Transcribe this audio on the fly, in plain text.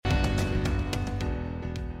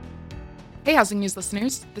Hey, Housing News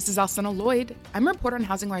listeners. This is Alsana Lloyd. I'm a reporter on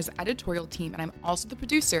HousingWire's editorial team, and I'm also the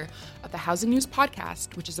producer of the Housing News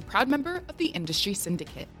podcast, which is a proud member of the Industry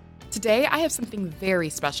Syndicate. Today, I have something very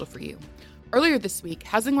special for you. Earlier this week,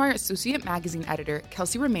 HousingWire Associate Magazine editor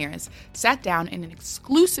Kelsey Ramirez sat down in an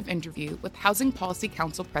exclusive interview with Housing Policy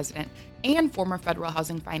Council President and former Federal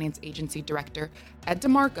Housing Finance Agency Director Ed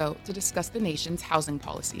Demarco to discuss the nation's housing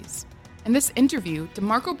policies. In this interview,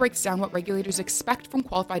 Demarco breaks down what regulators expect from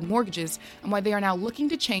qualified mortgages and why they are now looking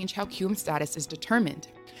to change how QM status is determined.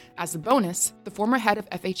 As a bonus, the former head of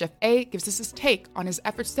FHFA gives us his take on his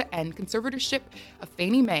efforts to end conservatorship of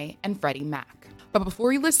Fannie Mae and Freddie Mac. But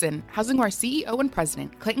before you listen, HousingWire CEO and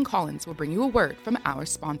President Clayton Collins will bring you a word from our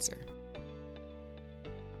sponsor.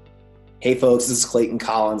 Hey folks, this is Clayton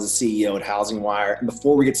Collins, the CEO at HousingWire. And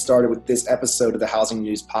before we get started with this episode of the Housing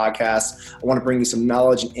News Podcast, I want to bring you some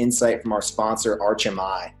knowledge and insight from our sponsor,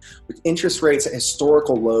 ArchMI. With interest rates at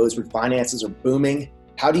historical lows, refinances are booming.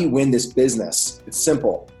 How do you win this business? It's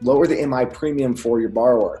simple. Lower the MI premium for your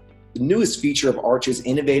borrower. The newest feature of Arch's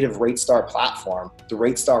innovative RateStar platform, the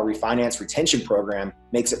RateStar Refinance Retention Program,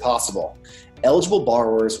 makes it possible. Eligible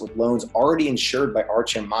borrowers with loans already insured by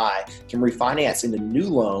ArchMI can refinance into new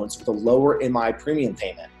loans with a lower MI premium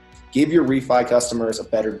payment. Give your refi customers a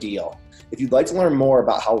better deal. If you'd like to learn more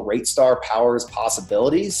about how RateStar powers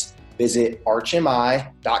possibilities, visit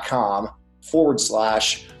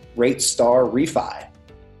archmi.com/RateStar Refi.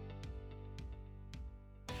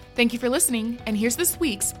 Thank you for listening, and here's this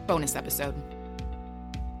week's bonus episode.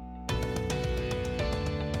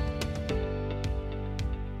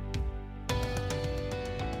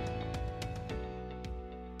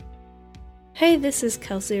 Hey, this is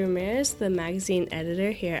Kelsey Ramirez, the magazine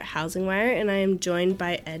editor here at HousingWire, and I am joined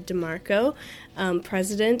by Ed Demarco,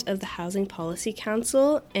 president of the Housing Policy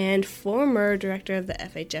Council and former director of the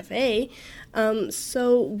FHFA.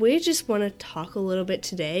 So we just want to talk a little bit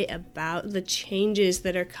today about the changes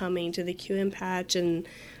that are coming to the QM patch and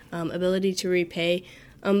Ability-to-Repay.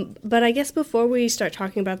 But I guess before we start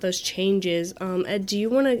talking about those changes, Ed, do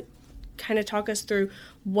you want to kind of talk us through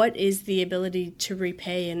what is the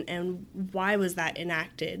Ability-to-Repay and why was that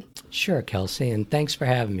enacted? Sure, Kelsey, and thanks for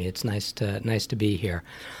having me. It's nice to be here.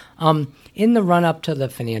 In the run-up to the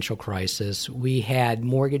financial crisis, we had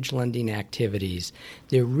mortgage lending activities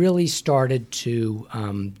that really started to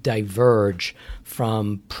diverge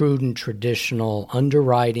from prudent traditional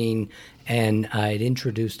underwriting, and it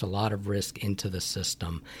introduced a lot of risk into the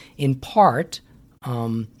system. In part,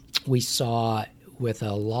 we saw with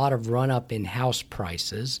a lot of run-up in house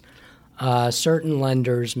prices, certain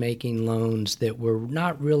lenders making loans that were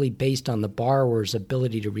not really based on the borrower's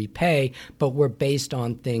ability to repay, but were based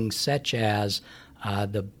on things such as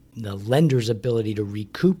the lender's ability to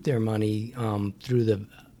recoup their money through the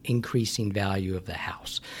increasing value of the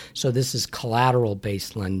house. So this is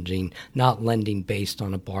collateral-based lending, not lending based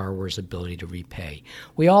on a borrower's ability to repay.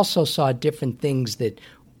 We also saw different things that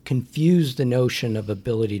confused the notion of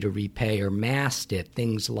ability to repay or masked it,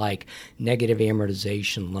 things like negative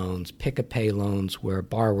amortization loans, pick-a-pay loans where a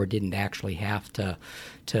borrower didn't actually have to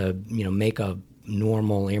make a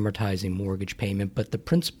normal amortizing mortgage payment, but the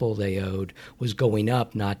principal they owed was going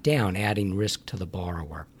up, not down, adding risk to the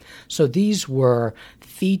borrower. So these were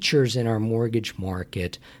features in our mortgage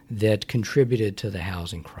market that contributed to the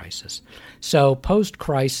housing crisis. So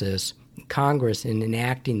post-crisis, Congress, in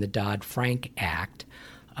enacting the Dodd-Frank Act,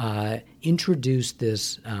 introduced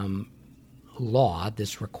this law,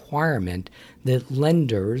 this requirement that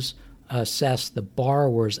lenders assess the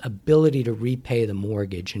borrower's ability to repay the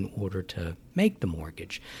mortgage in order to make the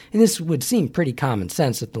mortgage. And this would seem pretty common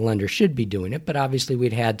sense that the lender should be doing it, but obviously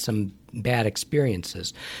we'd had some bad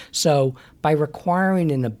experiences. So by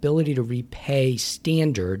requiring an ability to repay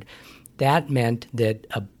standard, that meant that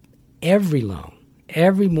every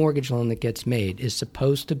mortgage loan that gets made is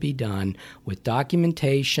supposed to be done with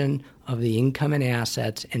documentation of the income and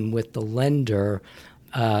assets and with the lender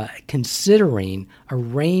considering a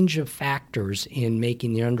range of factors in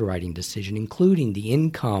making the underwriting decision, including the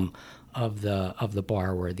income of the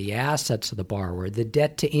borrower, the assets of the borrower, the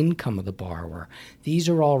debt to income of the borrower. These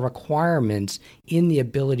are all requirements in the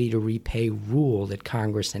ability to repay rule that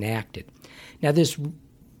Congress enacted. Now, this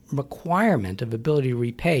requirement of ability to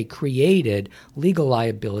repay created legal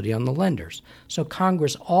liability on the lenders. So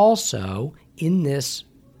Congress also, in this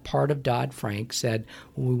part of Dodd-Frank, said,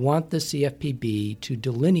 well, we want the CFPB to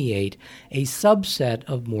delineate a subset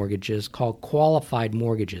of mortgages called qualified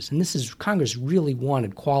mortgages. And this is, Congress really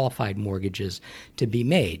wanted qualified mortgages to be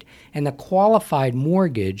made. And the qualified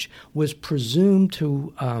mortgage was presumed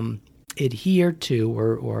to adhere to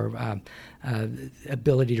or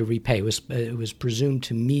ability to repay. It was presumed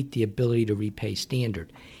to meet the ability to repay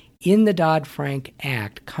standard. In the Dodd-Frank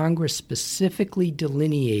Act, Congress specifically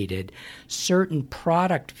delineated certain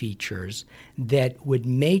product features that would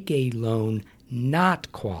make a loan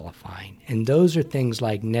not qualifying. And those are things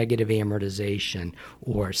like negative amortization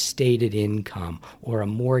or stated income or a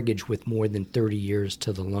mortgage with more than 30 years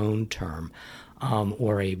to the loan term.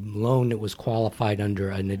 Or a loan that was qualified under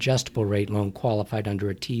an adjustable rate loan qualified under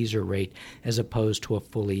a teaser rate as opposed to a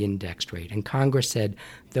fully indexed rate. And Congress said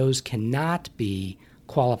those cannot be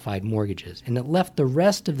qualified mortgages. And it left the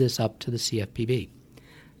rest of this up to the CFPB.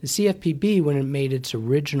 The CFPB, when it made its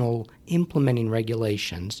original implementing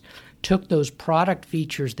regulations, took those product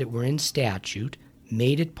features that were in statute,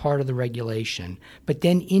 made it part of the regulation, but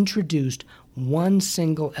then introduced one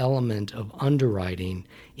single element of underwriting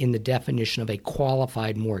in the definition of a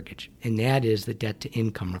qualified mortgage, and that is the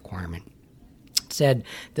debt-to-income requirement. It said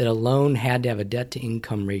that a loan had to have a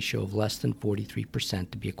debt-to-income ratio of less than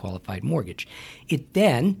 43% to be a qualified mortgage. It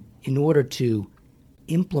then, in order to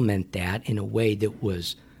implement that in a way that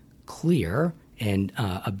was clear and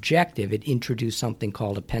objective, it introduced something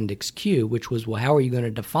called Appendix Q, which was, well, how are you going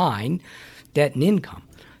to define debt and income?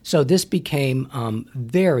 So this became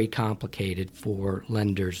very complicated for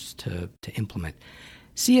lenders to implement.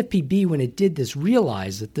 CFPB, when it did this,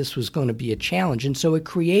 realized that this was going to be a challenge, and so it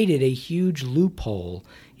created a huge loophole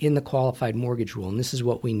in the qualified mortgage rule, and this is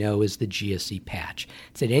what we know as the GSE patch.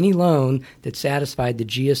 It said any loan that satisfied the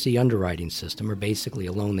GSE underwriting system, or basically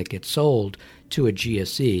a loan that gets sold to a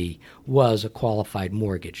GSE, was a qualified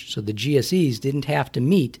mortgage. So the GSEs didn't have to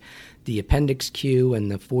meet the Appendix Q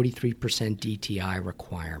and the 43% DTI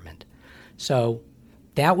requirement. So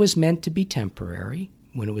that was meant to be temporary.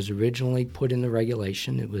 When it was originally put in the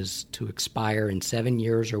regulation, it was to expire in 7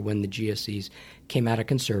 years or when the GSEs came out of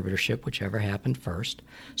conservatorship, whichever happened first.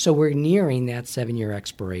 So we're nearing that 7-year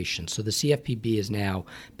expiration. So the CFPB has now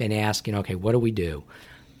been asking, okay, what do we do?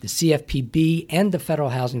 The CFPB and the Federal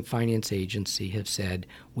Housing Finance Agency have said,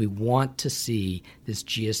 we want to see this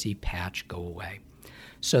GSE patch go away.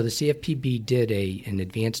 So the CFPB did an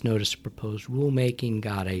advance notice of proposed rulemaking,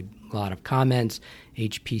 got a lot of comments.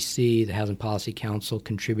 HPC, the Housing Policy Council,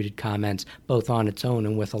 contributed comments both on its own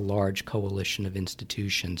and with a large coalition of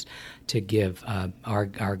institutions to give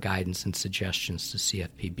our guidance and suggestions to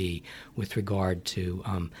CFPB with regard to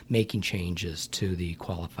making changes to the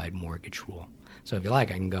qualified mortgage rule. So if you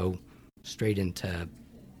like, I can go straight into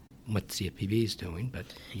what the CFPB is doing, but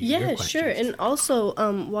yeah, sure. And also,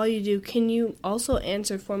 while you do, can you also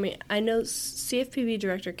answer for me? I know CFPB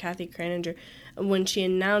Director Kathy Kraninger, when she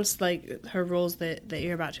announced her rules that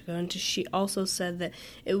you're about to go into, she also said that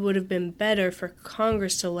it would have been better for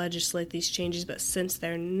Congress to legislate these changes, but since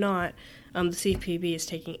they're not, the CFPB is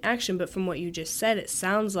taking action. But from what you just said, it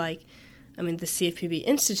sounds like, the CFPB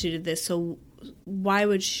instituted this, so why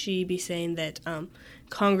would she be saying that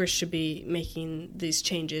Congress should be making these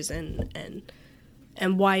changes, and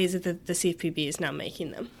why is it that the CFPB is now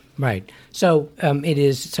making them? Right. So it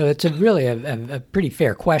is. So it's really a pretty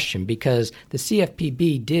fair question, because the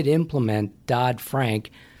CFPB did implement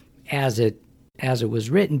Dodd-Frank as it was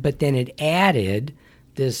written, but then it added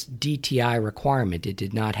this DTI requirement. It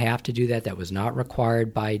did not have to do that. That was not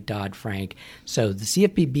required by Dodd-Frank. So the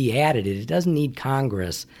CFPB added it. It doesn't need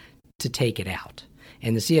Congress to take it out.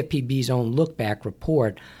 And the CFPB's own look-back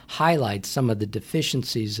report highlights some of the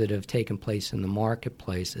deficiencies that have taken place in the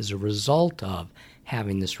marketplace as a result of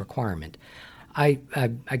having this requirement. I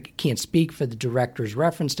can't speak for the director's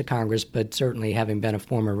reference to Congress, but certainly having been a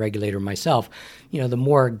former regulator myself, the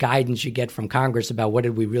more guidance you get from Congress about what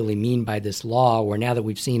did we really mean by this law, or now that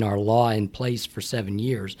we've seen our law in place for 7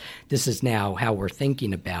 years, this is now how we're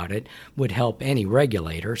thinking about it, would help any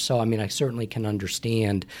regulator. So, I certainly can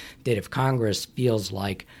understand that if Congress feels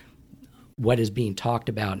like what is being talked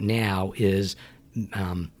about now is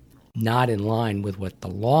not in line with what the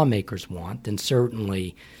lawmakers want, then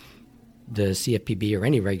certainly the CFPB or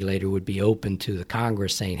any regulator would be open to the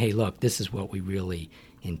Congress saying, hey, look, this is what we really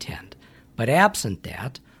intend. But absent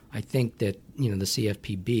that, I think that, the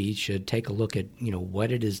CFPB should take a look at,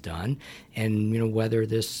 what it has done and, whether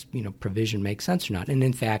this, provision makes sense or not. And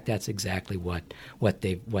in fact, that's exactly what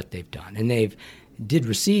they've done. And they've did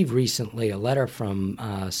receive recently a letter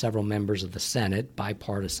from several members of the Senate,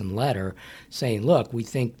 bipartisan letter, saying, look, we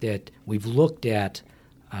think that we've looked at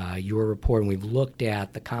your report and we've looked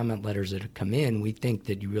at the comment letters that have come in. We think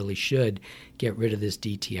that you really should get rid of this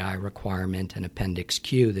DTI requirement and Appendix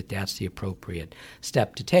Q, that's the appropriate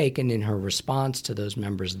step to take. And in her response to those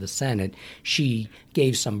members of the Senate, she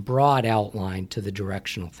gave some broad outline to the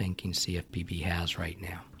directional thinking CFPB has right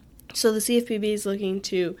now. So the CFPB is looking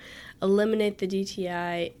to eliminate the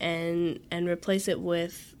DTI and replace it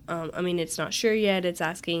with, it's not sure yet. It's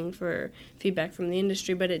asking for feedback from the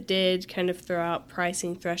industry, but it did kind of throw out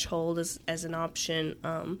pricing threshold as an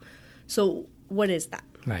option. So what is that?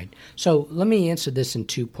 Right. So let me answer this in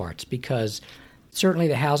two parts, because certainly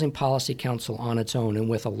the Housing Policy Council on its own, and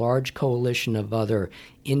with a large coalition of other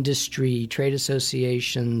industry, trade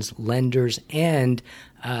associations, lenders, and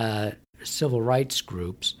civil rights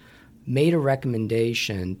groups, made a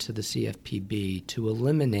recommendation to the CFPB to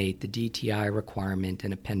eliminate the DTI requirement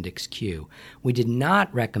in Appendix Q. We did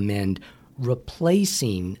not recommend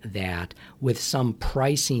replacing that with some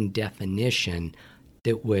pricing definition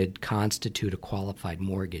that would constitute a qualified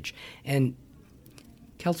mortgage. And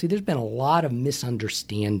Kelsey, there's been a lot of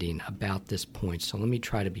misunderstanding about this point, so let me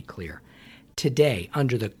try to be clear. Today,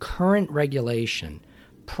 under the current regulation,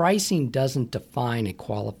 pricing doesn't define a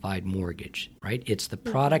qualified mortgage, right? It's the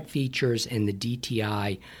product features and the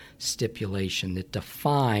DTI stipulation that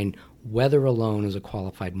define whether a loan is a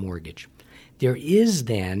qualified mortgage. There is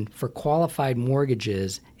then, for qualified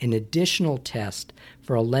mortgages, an additional test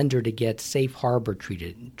for a lender to get safe harbor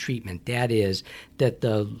treatment. That is, that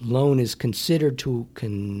the loan is considered to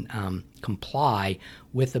comply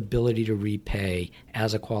with ability to repay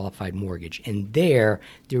as a qualified mortgage. And there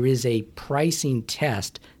is a pricing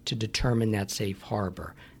test to determine that safe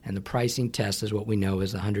harbor. And the pricing test is what we know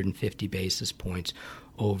is 150 basis points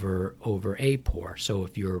over APOR. So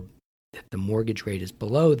if the mortgage rate is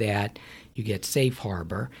below that, you get safe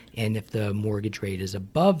harbor, and if the mortgage rate is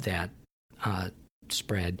above that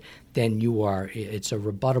spread, then it's a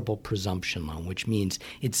rebuttable presumption loan, which means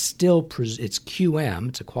it's QM,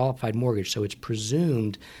 it's a qualified mortgage, so it's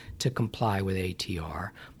presumed to comply with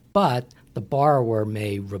ATR, but the borrower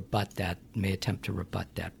may attempt to rebut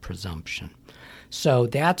that presumption. So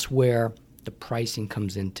that's where the pricing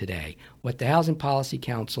comes in today. What the Housing Policy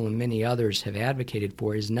Council and many others have advocated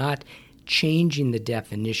for is not changing the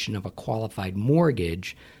definition of a qualified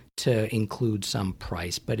mortgage to include some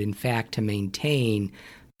price, but in fact to maintain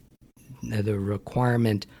the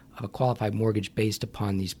requirement of a qualified mortgage based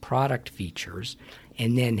upon these product features,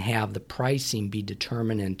 and then have the pricing be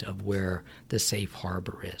determinant of where the safe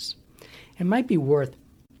harbor is. It might be worth,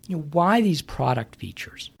 why these product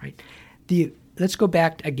features, right? Let's go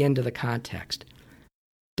back again to the context.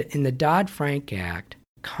 In the Dodd-Frank Act,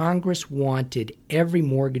 Congress wanted every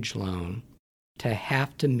mortgage loan to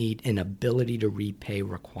have to meet an ability to repay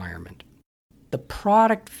requirement. The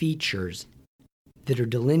product features that are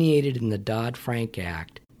delineated in the Dodd-Frank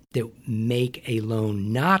Act that make a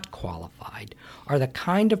loan not qualified are the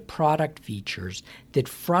kind of product features that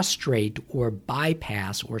frustrate or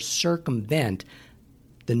bypass or circumvent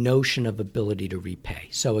the notion of ability to repay.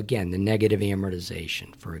 So again, the negative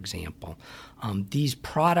amortization, for example. These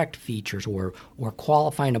product features or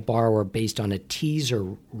qualifying a borrower based on a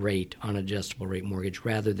teaser rate on adjustable rate mortgage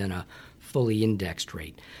rather than a fully indexed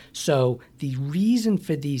rate. So the reason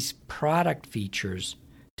for these product features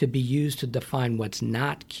to be used to define what's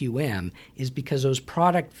not QM is because those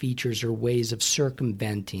product features are ways of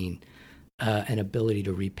circumventing an ability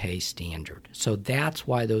to repay standard. So that's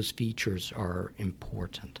why those features are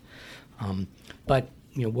important. But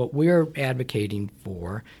what we're advocating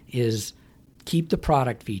for is keep the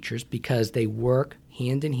product features because they work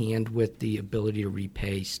hand in hand with the ability to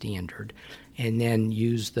repay standard, and then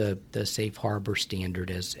use the safe harbor standard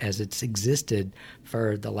as it's existed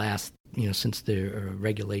for the last, since the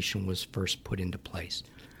regulation was first put into place.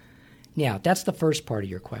 Now, that's the first part of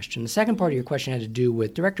your question. The second part of your question had to do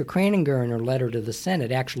with Director Kraninger in her letter to the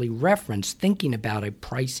Senate actually referenced thinking about a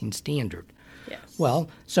pricing standard. Yes. Well,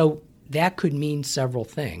 so that could mean several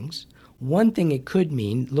things. One thing it could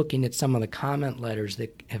mean, looking at some of the comment letters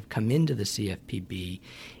that have come into the CFPB,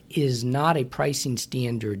 is not a pricing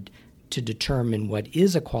standard to determine what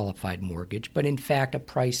is a qualified mortgage, but in fact a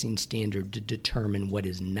pricing standard to determine what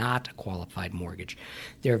is not a qualified mortgage.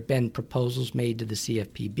 There have been proposals made to the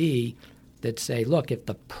CFPB that say, look, if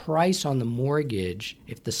the price on the mortgage,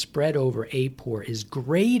 if the spread over APOR is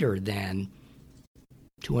greater than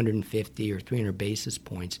 250 or 300 basis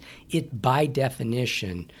points, it by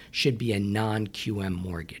definition should be a non-QM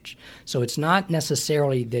mortgage. So it's not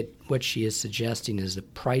necessarily that what she is suggesting is the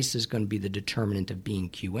price is going to be the determinant of being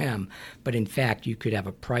QM, but in fact you could have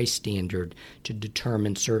a price standard to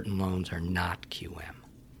determine certain loans are not QM.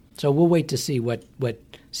 So we'll wait to see what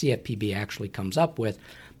CFPB actually comes up with,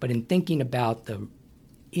 but in thinking about the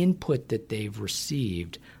input that they've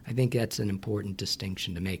received, I think that's an important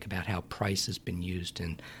distinction to make about how price has been used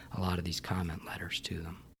in a lot of these comment letters to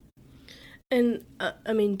them. And,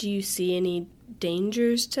 do you see any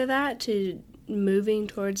dangers to that, to moving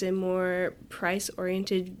towards a more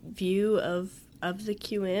price-oriented view of the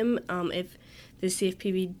QM if the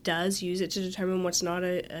CFPB does use it to determine what's not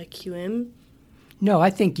a QM? No,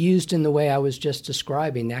 I think used in the way I was just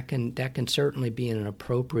describing, that can certainly be an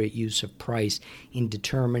appropriate use of price in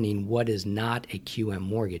determining what is not a QM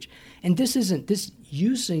mortgage. And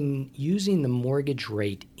using the mortgage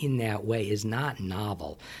rate in that way is not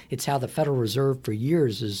novel. It's how the Federal Reserve for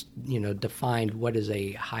years has defined what is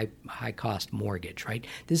a high cost mortgage, right?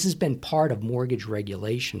 This has been part of mortgage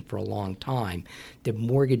regulation for a long time. The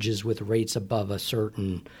mortgages with rates above a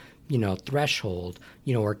certain threshold,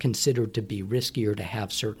 are considered to be riskier, to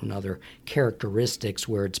have certain other characteristics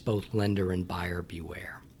where it's both lender and buyer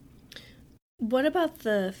beware. What about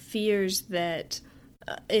the fears that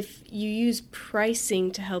if you use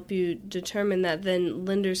pricing to help you determine that, then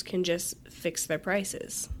lenders can just fix their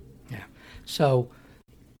prices? Yeah. So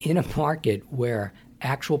in a market where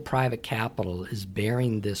actual private capital is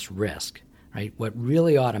bearing this risk, right, what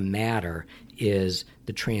really ought to matter is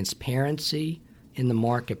the transparency in the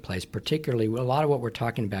marketplace. Particularly, a lot of what we're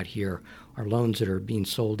talking about here are loans that are being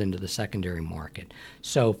sold into the secondary market.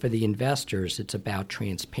 So for the investors, it's about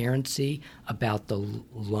transparency about the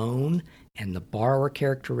loan and the borrower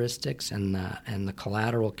characteristics and the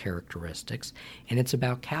collateral characteristics, and it's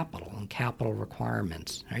about capital and capital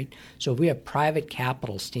requirements, right? So if we have private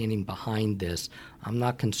capital standing behind this, I'm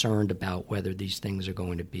not concerned about whether these things are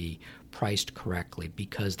going to be priced correctly,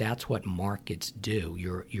 because that's what markets do.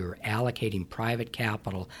 You're allocating private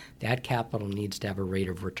capital. That capital needs to have a rate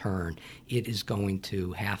of return. It is going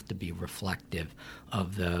to have to be reflective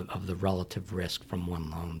of the relative risk from one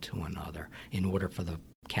loan to another in order for the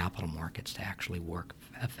capital markets to actually work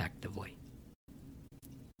effectively.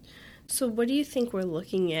 So what do you think we're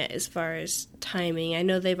looking at as far as timing? I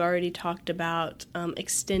know they've already talked about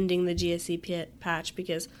extending the GSE patch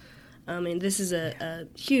because this is a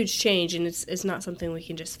huge change, and it's not something we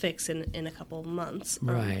can just fix in a couple of months.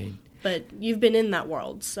 Right. But you've been in that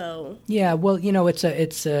world, so yeah. Well,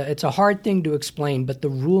 it's a hard thing to explain, but the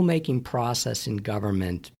rulemaking process in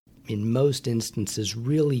government, in most instances,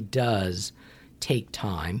 really does take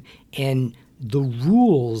time, and the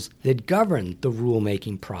rules that govern the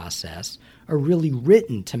rulemaking process are really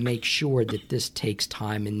written to make sure that this takes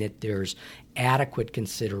time and that there's adequate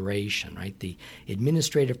consideration, right? The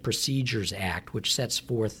Administrative Procedures Act, which sets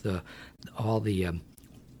forth all the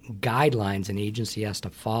guidelines an agency has to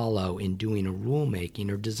follow in doing a rulemaking,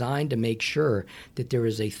 are designed to make sure that there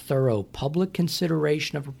is a thorough public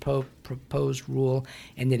consideration of a proposed rule,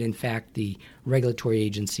 and that in fact the regulatory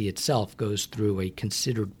agency itself goes through a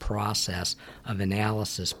considered process of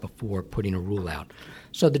analysis before putting a rule out.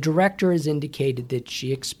 So the director has indicated that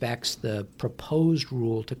she expects the proposed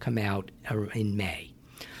rule to come out in May.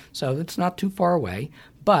 So it's not too far away,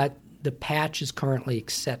 but the patch is currently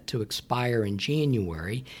set to expire in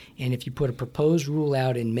January, and if you put a proposed rule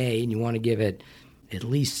out in May and you want to give it at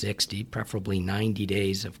least 60, preferably 90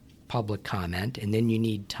 days of public comment, and then you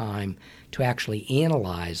need time to actually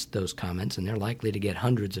analyze those comments, and they're likely to get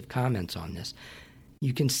hundreds of comments on this,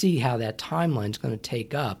 you can see how that timeline is going to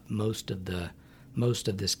take up most of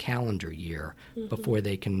this calendar year before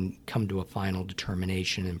they can come to a final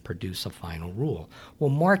determination and produce a final rule. Well,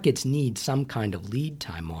 markets need some kind of lead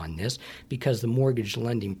time on this because the mortgage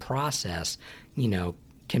lending process,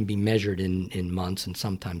 can be measured in months and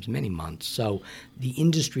sometimes many months. So the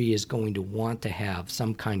industry is going to want to have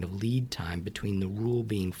some kind of lead time between the rule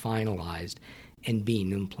being finalized and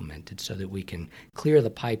being implemented so that we can clear the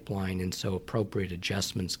pipeline and so appropriate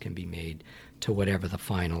adjustments can be made to whatever the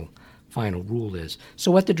final rule is. So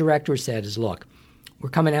what the director said is, look, we're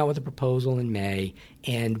coming out with a proposal in May,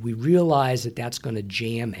 and we realize that that's going to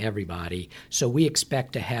jam everybody, so we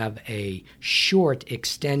expect to have a short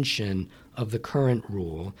extension of the current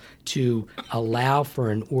rule to allow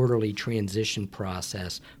for an orderly transition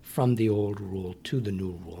process from the old rule to the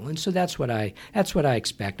new rule. And so that's what I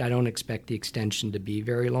expect. I don't expect the extension to be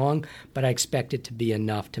very long, but I expect it to be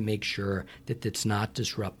enough to make sure that it's not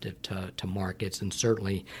disruptive to markets, and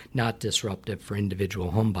certainly not disruptive for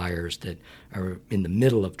individual home buyers that are in the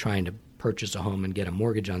middle of trying to purchase a home and get a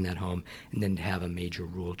mortgage on that home, and then have a major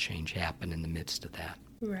rule change happen in the midst of that.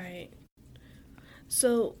 Right.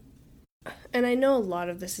 So, and I know a lot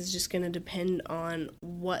of this is just going to depend on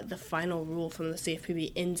what the final rule from the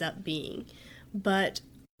CFPB ends up being, but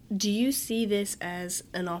do you see this as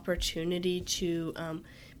an opportunity to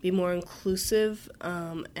be more inclusive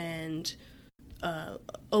and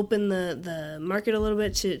open the market a little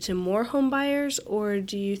bit to more home buyers, or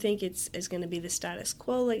do you think it's going to be the status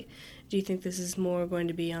quo? Like, do you think this is more going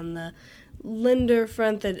to be on the lender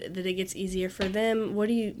front that it gets easier for them?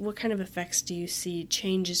 What kind of effects do you see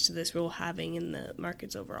changes to this rule having in the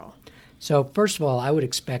markets overall? So first of all, I would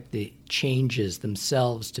expect the changes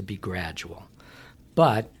themselves to be gradual.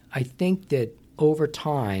 But I think that over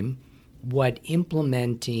time, what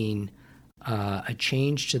implementing a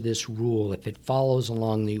change to this rule, if it follows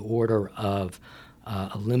along the order of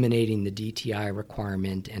eliminating the DTI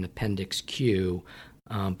requirement and Appendix Q,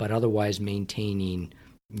 but otherwise maintaining,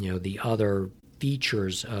 the other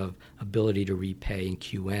features of ability to repay and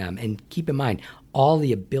QM. And keep in mind, all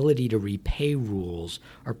the ability to repay rules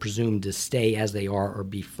are presumed to stay as they are or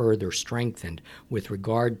be further strengthened with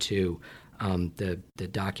regard to the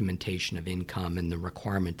documentation of income and the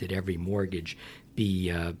requirement that every mortgage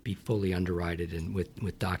be fully underwritten and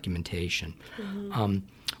with documentation. Mm-hmm.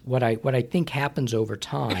 What I think happens over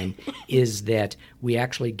time is that we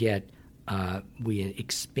actually we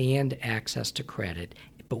expand access to credit,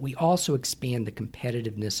 but we also expand the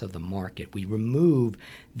competitiveness of the market. We remove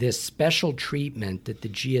this special treatment that the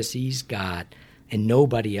GSEs got and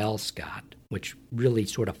nobody else got, which really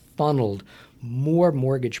sort of funneled more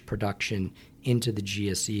mortgage production into the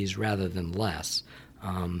GSEs rather than less.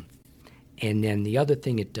 And then the other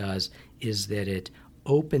thing it does is that it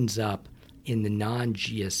opens up in the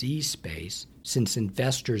non-GSE space, since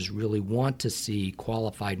investors really want to see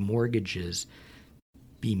qualified mortgages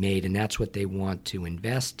be made, and that's what they want to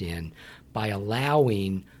invest in, by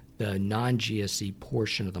allowing the non-GSE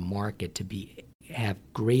portion of the market to have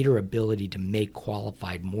greater ability to make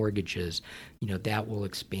qualified mortgages. That will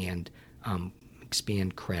expand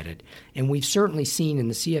credit. And we've certainly seen, in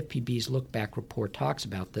the CFPB's look-back report talks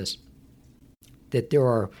about this, that there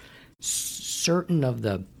are certain of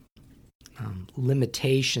the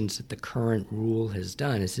limitations that the current rule has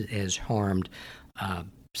done has harmed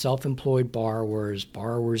self-employed borrowers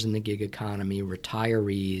in the gig economy,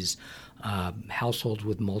 retirees, households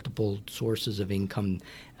with multiple sources of income,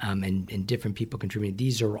 and different people contributing.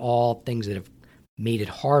 These are all things that have made it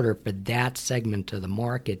harder for that segment of the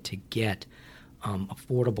market to get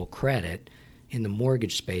affordable credit in the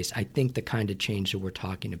mortgage space. I think the kind of change that we're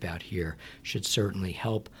talking about here should certainly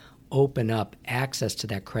help open up access to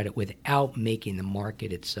that credit without making the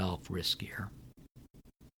market itself riskier.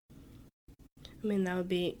 I mean, that would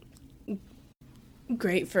be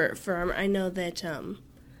great for I know that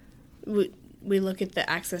we look at the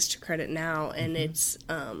access to credit now, and mm-hmm. it's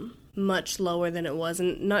much lower than it was.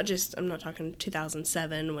 And I'm not talking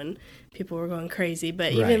 2007 when people were going crazy,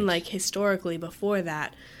 but even like historically before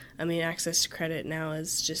that, I mean, access to credit now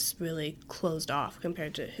is just really closed off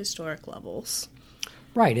compared to historic levels.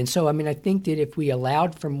 Right. And so, I mean, I think that if we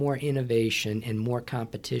allowed for more innovation and more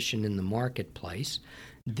competition in the marketplace,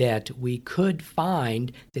 that we could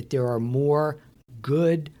find that there are more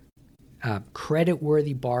good,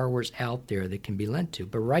 credit-worthy borrowers out there that can be lent to.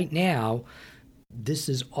 But right now, this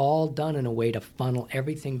is all done in a way to funnel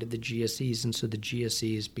everything to the GSEs, and so the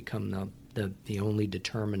GSEs become the only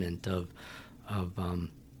determinant of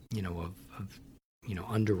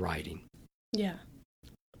underwriting. Yeah.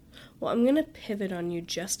 Well, I'm going to pivot on you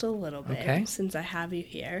just a little bit since I have you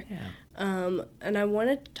here. Yeah. And I want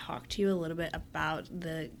to talk to you a little bit about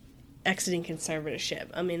the exiting conservatorship.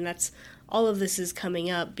 I mean, all of this is coming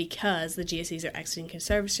up because the GSEs are exiting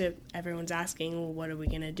conservatorship. Everyone's asking, well, what are we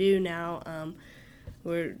going to do now?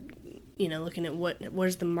 We're, looking at what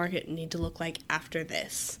does the market need to look like after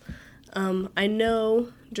this? I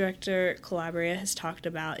know Director Calabria has talked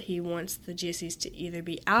about he wants the GSEs to either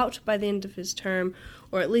be out by the end of his term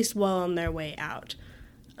or at least well on their way out.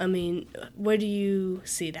 I mean, where do you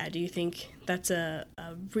see that? Do you think that's a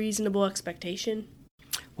reasonable expectation?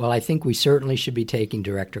 Well, I think we certainly should be taking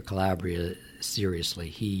Director Calabria seriously.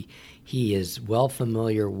 He is well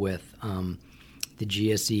familiar with the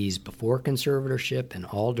GSEs before conservatorship and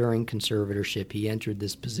all during conservatorship. He entered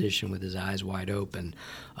this position with his eyes wide open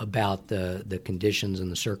about the conditions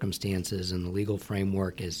and the circumstances and the legal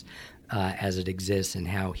framework as it exists and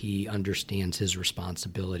how he understands his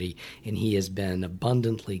responsibility. And he has been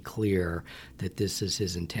abundantly clear that this is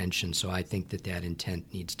his intention. So I think that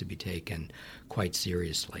intent needs to be taken quite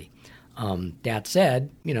seriously. That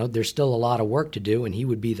said, there's still a lot of work to do, and he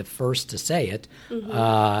would be the first to say it. Mm-hmm.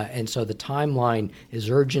 And so the timeline, as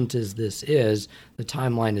urgent as this is, the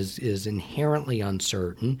timeline is inherently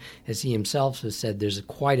uncertain. As he himself has said, there's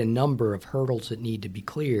quite a number of hurdles that need to be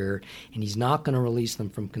cleared, and he's not going to release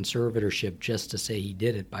them from conservatorship just to say he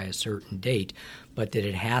did it by a certain date, but that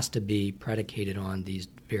it has to be predicated on these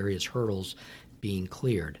various hurdles being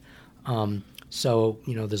cleared. So,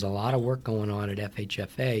 there's a lot of work going on at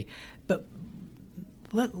FHFA. But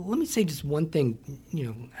let me say just one thing,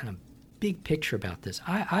 kind of big picture about this.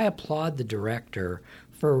 I applaud the director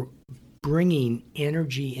for bringing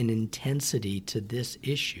energy and intensity to this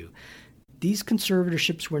issue. These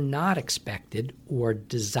conservatorships were not expected or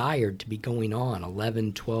desired to be going on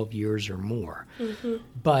 11, 12 years or more. Mm-hmm.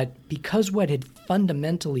 But because what had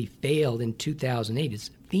fundamentally failed in 2008 is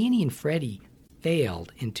Fannie and Freddie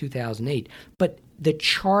failed in 2008, but the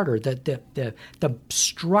charter, the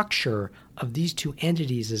structure of these two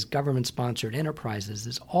entities as government-sponsored enterprises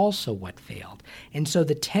is also what failed. And so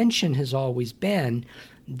the tension has always been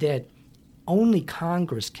that only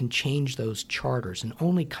Congress can change those charters, and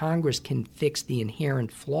only Congress can fix the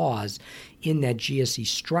inherent flaws in that GSE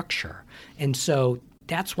structure. And so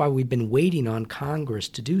that's why we've been waiting on Congress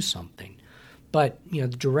to do something. But, the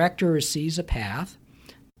director sees a path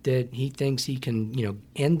that he thinks he can,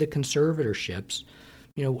 end the conservatorships.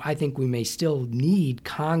 I think we may still need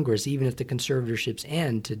Congress, even if the conservatorships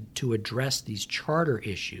end, to address these charter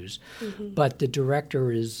issues. Mm-hmm. But the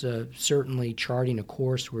director is certainly charting a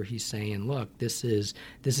course where he's saying, look, this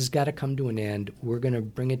has got to come to an end. We're going to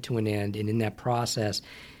bring it to an end. And in that process,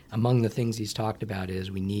 among the things he's talked about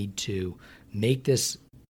is we need to make this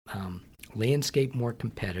landscape more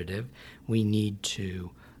competitive. We need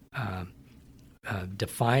to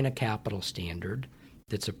define a capital standard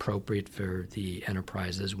that's appropriate for the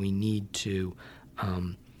enterprises. We need to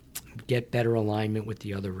get better alignment with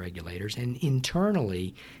the other regulators. And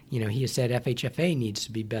internally, he has said FHFA needs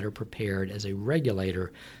to be better prepared as a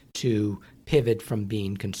regulator to pivot from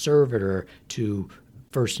being conservator to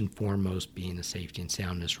first and foremost being the safety and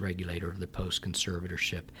soundness regulator of the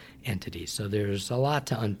post-conservatorship entities. So there's a lot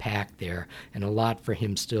to unpack there and a lot for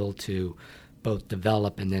him still to both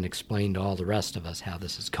develop and then explain to all the rest of us how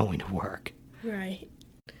this is going to work. Right.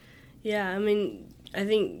 Yeah, I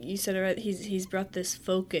think you said it right. He's brought this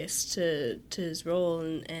focus to his role,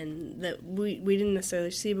 and that we didn't necessarily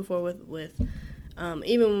see before with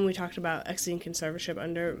even when we talked about exiting conservatorship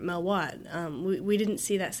under Mel Watt. We didn't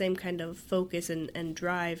see that same kind of focus and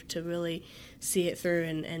drive to really see it through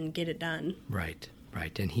and get it done. Right,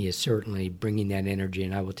 and he is certainly bringing that energy,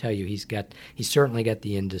 and I will tell you, he's certainly got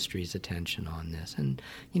the industry's attention on this, and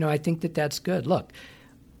I think that's good. Look.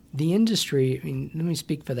 The industry, let me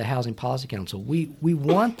speak for the Housing Policy Council. We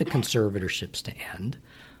want the conservatorships to end.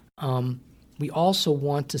 We also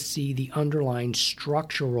want to see the underlying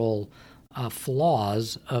structural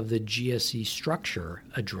flaws of the GSE structure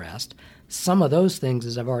addressed. Some of those things,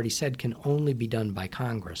 as I've already said, can only be done by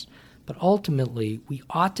Congress. But ultimately, we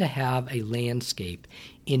ought to have a landscape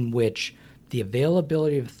in which the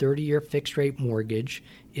availability of a 30-year fixed-rate mortgage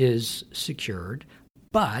is secured,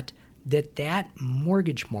 but that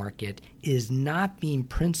mortgage market is not being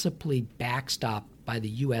principally backstopped by the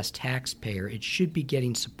U.S. taxpayer. It should be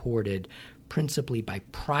getting supported principally by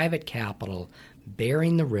private capital,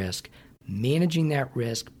 bearing the risk, managing that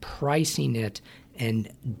risk, pricing it,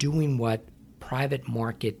 and doing what private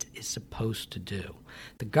market is supposed to do.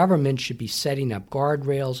 The government should be setting up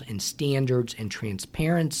guardrails and standards and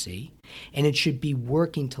transparency, and it should be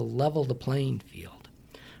working to level the playing field.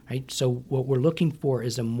 Right? So what we're looking for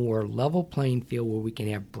is a more level playing field where we can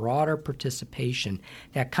have broader participation.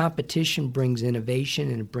 That competition brings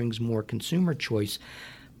innovation and it brings more consumer choice,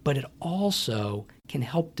 but it also can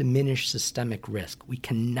help diminish systemic risk. We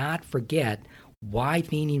cannot forget why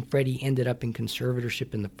Fannie and Freddie ended up in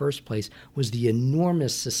conservatorship in the first place was the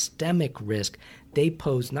enormous systemic risk they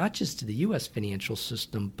pose not just to the U.S. financial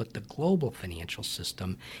system, but the global financial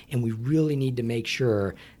system. And we really need to make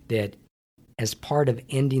sure that as part of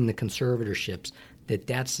ending the conservatorships,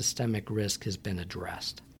 that systemic risk has been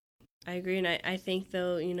addressed. I agree, and I think,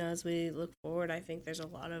 though, as we look forward, I think there's a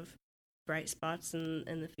lot of bright spots in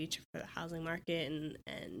the future for the housing market,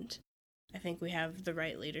 and I think we have the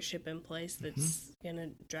right leadership in place that's going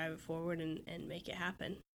to drive it forward and make it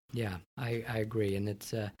happen. Yeah, I agree, and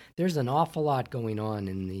it's there's an awful lot going on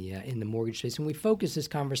in the mortgage space, and we focus this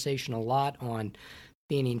conversation a lot on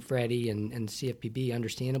Fannie and Freddie and CFPB,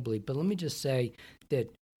 understandably. But let me just say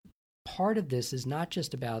that part of this is not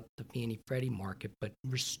just about the Fannie Freddie market, but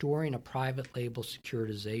restoring a private label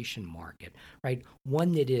securitization market, right?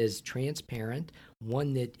 One that is transparent,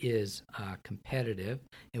 one that is competitive,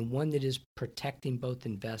 and one that is protecting both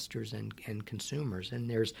investors and consumers. And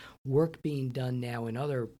there's work being done now in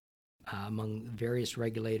other among various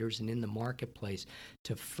regulators and in the marketplace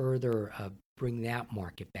to further bring that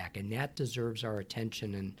market back, and that deserves our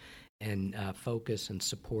attention and focus and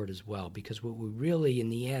support as well, because what we really in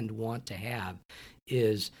the end want to have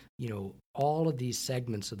is all of these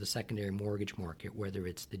segments of the secondary mortgage market, whether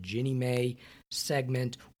it's the Ginnie Mae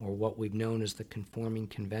segment or what we've known as the conforming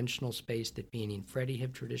conventional space that Fannie and Freddie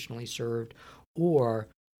have traditionally served, or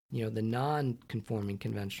the non-conforming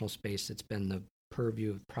conventional space that's been the purview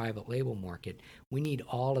of the private label market. We need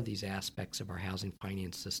all of these aspects of our housing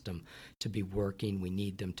finance system to be working. We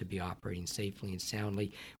need them to be operating safely and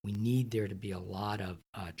soundly. We need there to be a lot of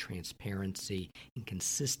transparency and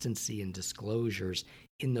consistency and disclosures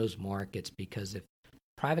in those markets, because if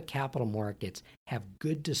private capital markets have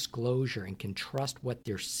good disclosure and can trust what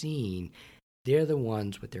they're seeing, they're the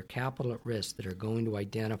ones with their capital at risk that are going to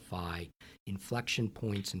identify inflection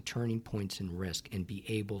points and turning points in risk and be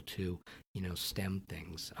able to, stem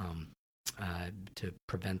things to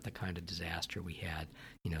prevent the kind of disaster we had,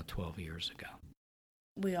 12 years ago.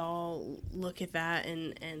 We all look at that,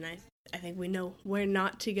 and I think we know where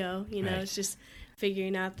not to go. Right. It's just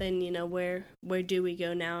figuring out then, where do we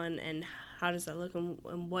go now, and how does that look,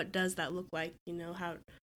 and what does that look like?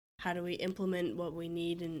 How do we implement what we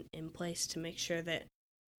need in place to make sure that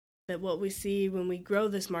what we see when we grow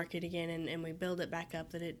this market again and we build it back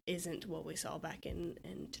up, that it isn't what we saw back in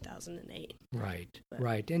 2008.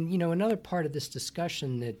 Right. And, another part of this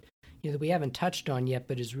discussion that, that we haven't touched on yet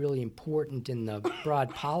but is really important in the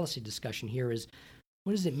broad policy discussion here is,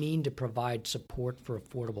 what does it mean to provide support for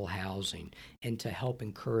affordable housing and to help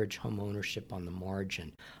encourage home ownership on the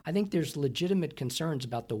margin? I think there's legitimate concerns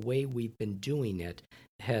about the way we've been doing it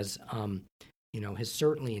has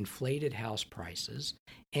certainly inflated house prices,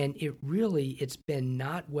 and it's been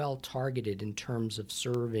not well targeted in terms of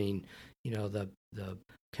serving, the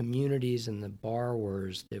communities and the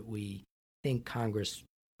borrowers that we think Congress,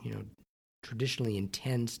 traditionally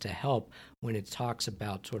intends to help when it talks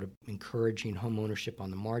about sort of encouraging home ownership on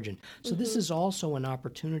the margin. So this is also an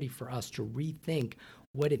opportunity for us to rethink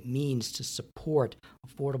what it means to support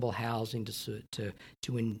affordable housing,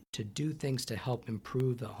 to do things to help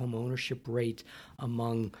improve the home ownership rate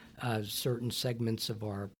among certain segments of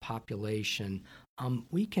our population.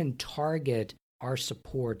 We can target our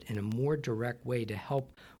support in a more direct way to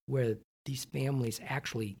help where these families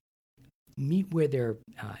actually meet where their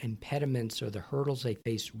impediments or the hurdles they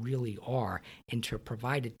face really are, and to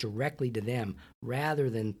provide it directly to them rather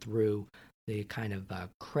than through the kind of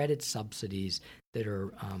credit subsidies that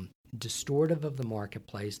are distortive of the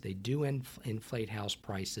marketplace. They do inflate house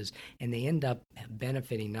prices, and they end up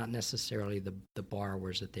benefiting not necessarily the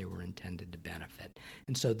borrowers that they were intended to benefit.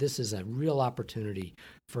 And so this is a real opportunity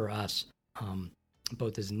for us,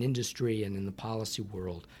 both as an industry and in the policy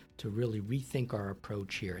world, to really rethink our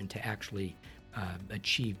approach here and to actually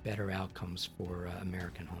achieve better outcomes for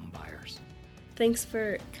American home buyers. Thanks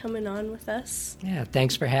for coming on with us. Yeah,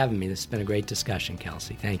 thanks for having me. This has been a great discussion,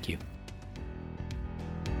 Kelsey. Thank you.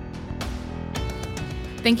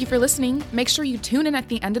 Thank you for listening. Make sure you tune in at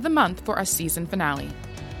the end of the month for our season finale.